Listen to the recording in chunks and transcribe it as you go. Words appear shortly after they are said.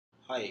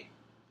Hi,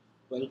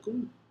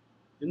 welcome.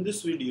 In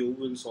this video,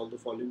 we'll solve the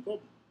following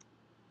problem.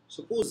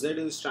 Suppose Z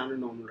is a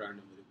standard normal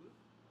random variable,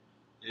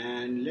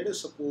 and let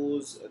us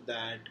suppose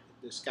that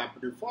this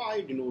capital Phi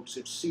denotes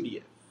its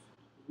CDF.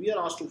 We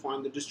are asked to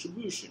find the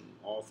distribution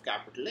of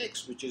capital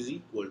X, which is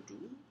equal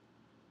to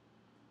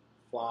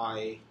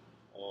phi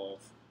of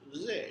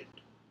Z.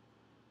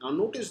 Now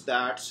notice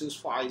that since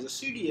phi is a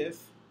CDF,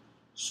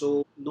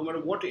 so no matter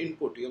what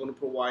input you're going to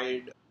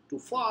provide to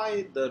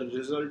phi, the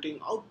resulting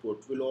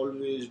output will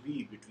always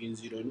be between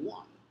 0 and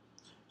 1.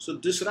 So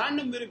this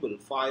random variable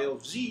phi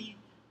of z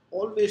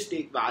always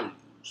take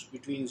values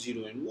between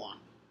 0 and 1.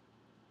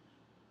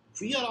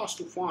 We are asked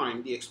to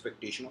find the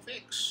expectation of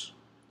x.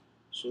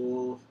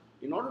 So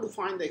in order to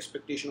find the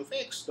expectation of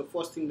x, the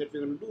first thing that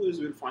we're going to do is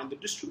we'll find the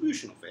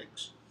distribution of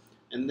x,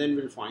 and then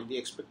we'll find the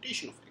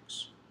expectation of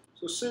x.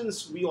 So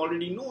since we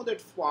already know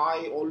that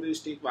phi always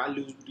take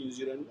values between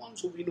 0 and 1,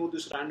 so we know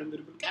this random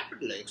variable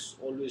capital X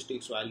always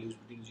takes values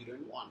between 0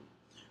 and 1.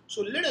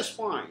 So let us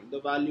find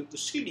the value of the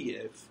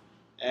CDF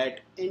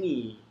at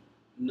any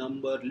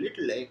number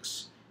little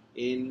x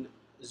in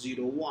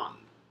 0, 1.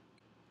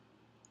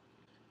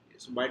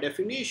 So by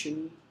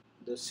definition,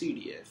 the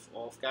CDF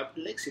of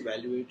capital X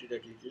evaluated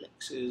at little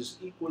x is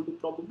equal to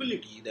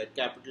probability that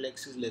capital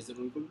X is less than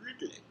or equal to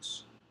little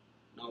x.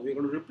 Now we're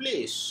going to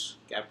replace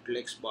capital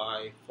X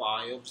by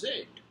phi of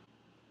z.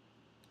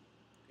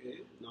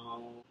 Okay.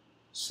 Now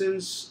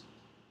since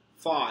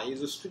phi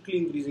is a strictly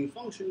increasing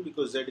function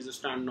because z is a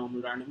standard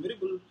normal random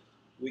variable,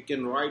 we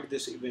can write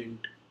this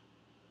event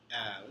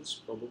as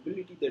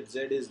probability that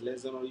z is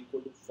less than or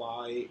equal to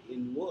phi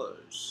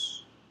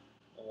inverse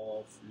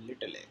of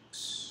little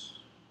x.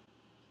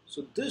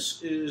 So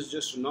this is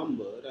just a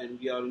number, and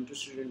we are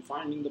interested in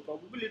finding the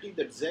probability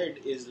that z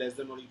is less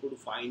than or equal to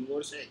phi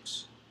inverse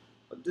x.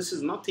 But this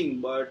is nothing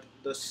but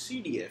the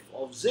CDF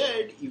of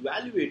z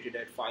evaluated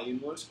at phi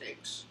inverse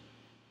x.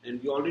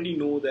 And we already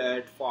know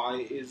that phi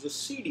is the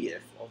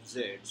CDF of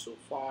z. So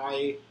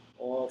phi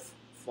of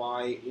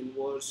phi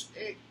inverse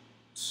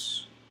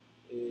x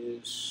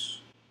is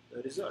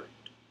the result.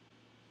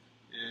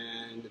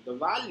 And the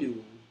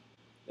value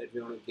that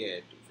we're going to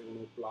get, if we're going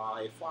to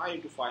apply phi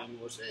to phi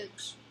inverse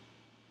x,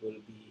 will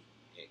be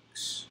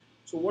x.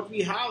 So what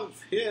we have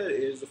here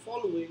is the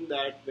following,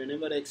 that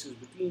whenever x is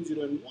between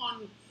 0 and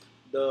 1,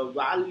 the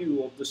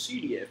value of the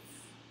CDF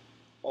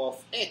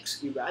of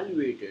x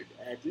evaluated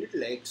at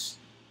little x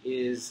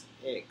is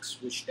x,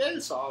 which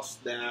tells us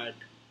that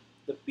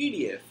the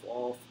PDF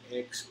of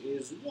x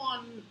is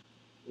 1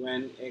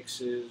 when x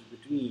is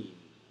between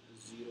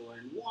 0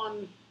 and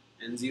 1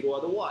 and 0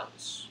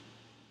 otherwise.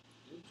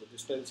 Okay, so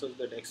this tells us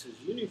that x is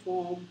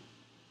uniform,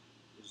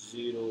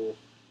 0,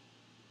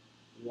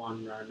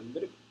 1 random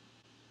variable.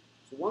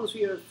 So once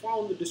we have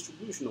found the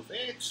distribution of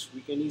x,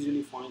 we can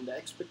easily find the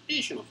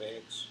expectation of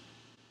x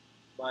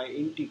by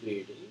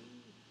integrating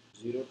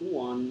 0 to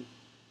 1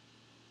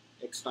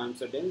 x times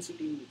the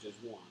density, which is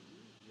 1,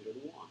 0 to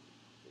 1.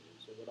 Okay,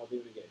 so what are we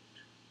going to get?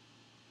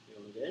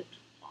 We're going to get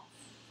half.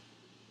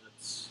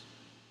 That's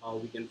how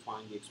we can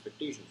find the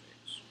expectation of x.